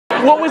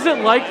What was it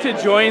like to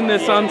join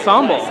this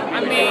ensemble? I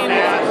mean,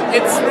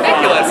 it's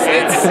ridiculous.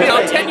 It's,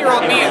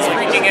 10-year-old me is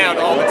freaking out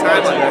all the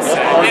time on this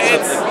set.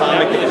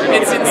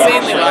 It's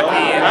insanely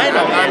lucky, and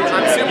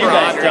I'm super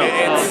honored.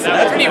 It's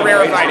a pretty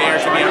rarefied air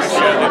to be on a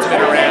show that's been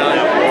around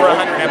for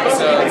 100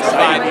 episodes,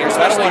 5 years,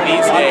 especially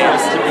these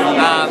days.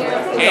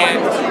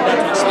 And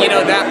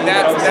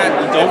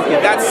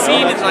that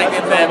scene in the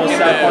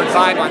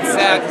vibe on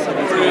set,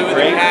 through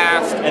the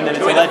cast,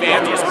 the way the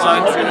fans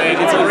respond to it,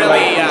 it's a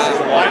really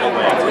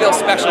real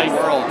special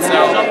world. So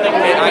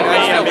I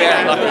feel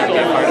very lucky to be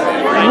a part of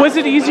it. Was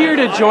it easier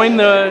to join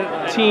the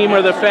team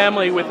or the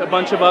family with a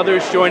bunch of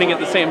others joining at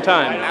the same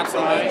time?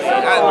 Absolutely.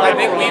 I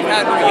think we've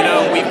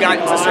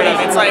gotten to sort of,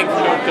 it's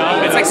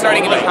like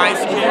starting in high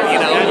school.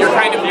 You're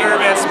kind of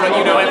nervous, but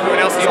everyone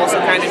else is also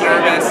kind of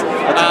nervous.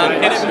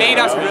 And it made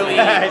us really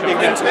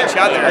cling to each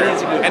other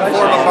and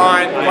form a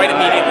bond quite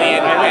immediately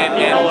and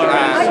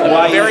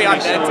very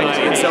authentic.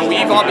 And so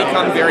we've all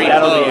become very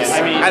close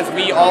as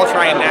we all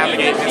try and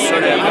navigate this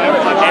sort of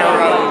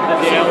narrow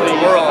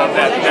world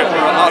that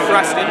we're all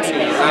thrust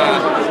into.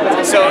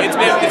 So it's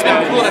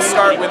been cool to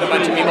start with a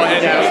bunch of people,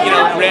 and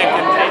Rick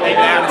and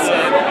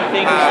Madison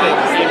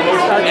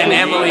and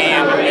Emily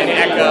and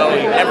Echo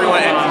and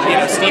everyone,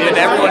 and Stephen.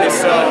 Everyone is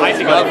so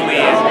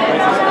lovely and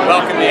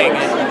welcoming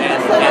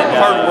and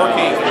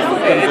hardworking.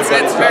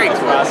 It's very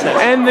cool.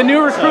 And the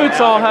new recruits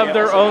all have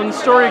their own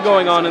story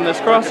going on in this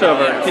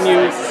crossover. Can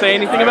you say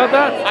anything about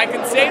that? I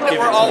can say that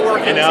we're all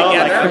working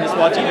together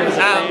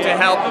to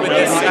help with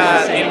this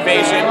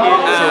invasion,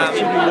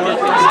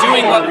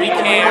 doing what we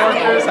can,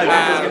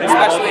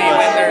 especially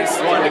when there's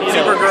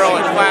Supergirl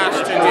and Flash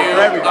to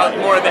do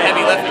more of the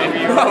heavy lifting,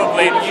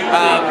 probably.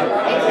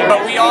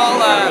 But we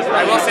all,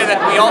 I will say that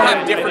we all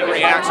have different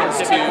reactions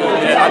to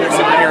the other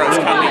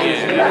superheroes coming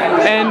in.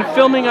 And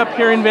filming up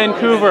here in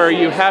Vancouver, are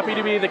you happy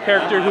to be the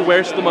character who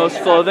wears the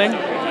most clothing?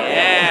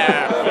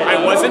 Yeah,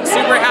 I wasn't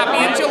super happy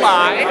in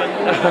July.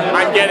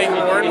 I'm getting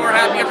more and more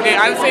happy every day.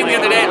 I was saying the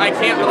other day, I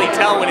can't really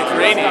tell when it's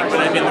raining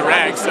when I'm in the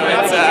rag, so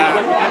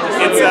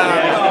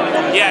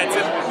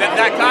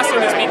that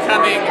costume is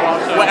becoming,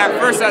 at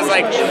first I was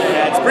like,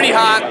 it's pretty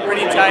hot,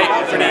 pretty tight,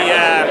 pretty,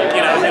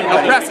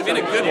 oppressive in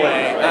a good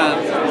way.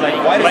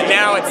 But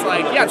now it's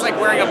like, it's like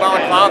wearing a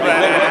balaclava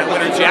and a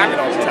winter jacket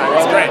all the time.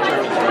 It's great.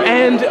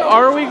 And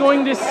are we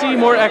going to see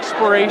more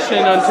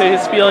exploration onto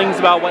his feelings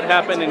about what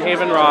happened in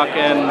Haven Rock?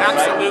 And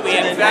absolutely.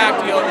 In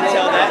fact,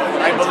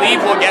 I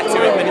believe we'll get to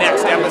it in the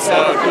next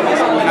episode.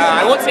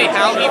 I won't say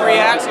how he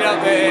reacts.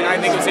 I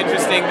think it was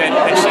interesting that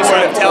she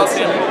sort of tells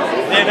him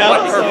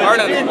what her part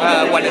of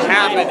what had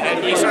happened,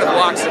 and he sort of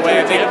walks away.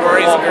 I think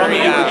Rory's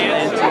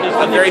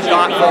very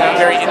thoughtful,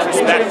 very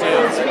introspective,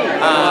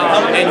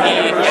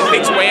 and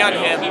things weigh on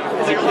him,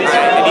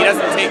 and he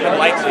doesn't take them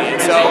lightly.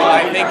 And so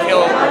I think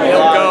he'll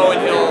go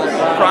and he'll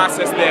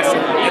process this,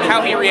 and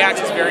how he reacts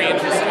is very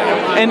interesting.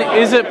 And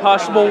is it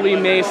possible we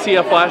may see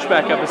a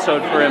flashback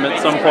episode for him at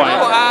some point?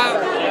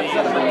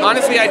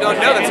 Honestly, I don't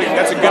know.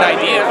 That's a good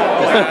idea.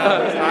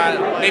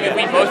 Maybe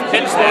we both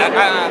pitch that.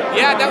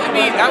 That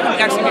would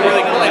actually be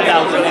really cool. I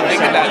didn't really think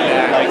about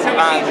that.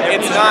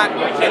 It's not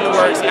in the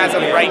works as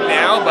of right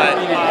now, but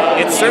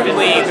there's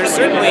certainly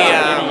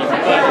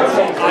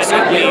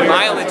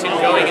mileage in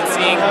going and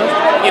seeing,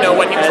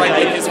 what he was like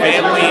with his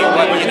family,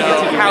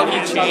 how he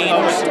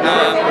changed.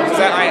 Because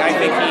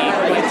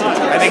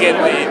I think it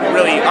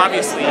really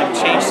obviously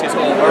changed his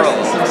whole world.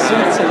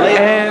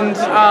 And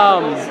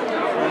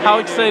how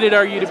excited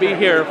are you to be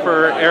here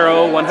for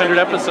Arrow 100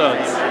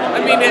 episodes? I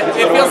mean, it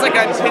feels like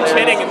I'm pinch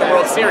hitting in the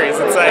World Series.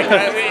 It's like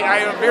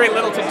I have very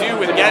little to do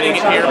with getting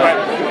it here, but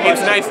it's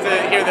nice to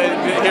hear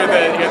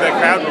the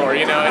crowd roar.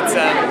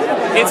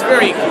 It's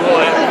very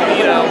cool.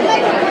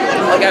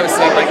 Like I was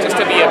saying, just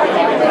to be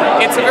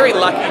it's a very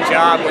lucky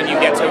job when you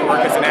get to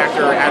work as an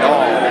actor at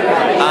all,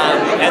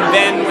 and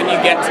then when you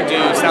get to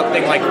do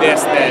something like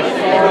this that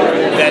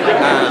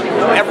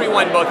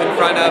everyone both in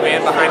front of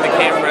and behind the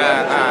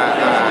camera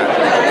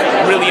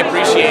really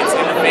appreciates,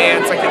 and the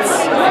fans,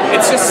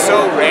 it's just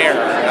so rare,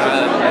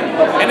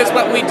 and it's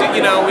what we do.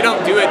 We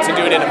don't do it to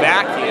do it in a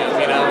vacuum.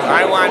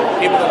 I want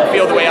people to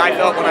feel the way I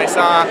felt when I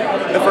saw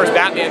the first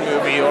Batman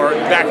movie or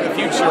Back to the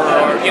Future,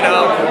 or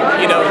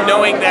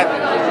knowing that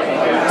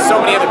so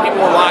many other people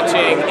were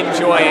watching,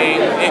 enjoying.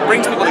 It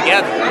brings people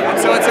together,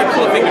 so it's a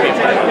cool thing to be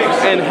part of.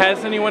 And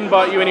has anyone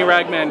bought you any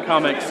Ragman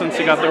comics since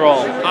you got the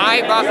role?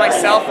 I bought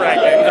myself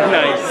Ragman.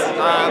 Nice.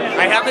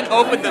 I haven't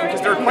opened them because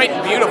they're quite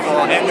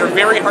beautiful and they're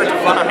very hard to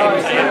find.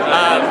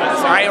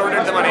 So I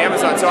ordered them on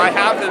Amazon. So I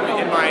have them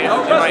in my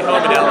home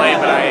in LA,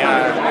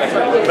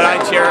 but I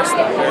cherish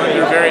them.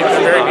 They're very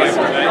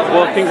beautiful.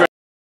 Well, congrats.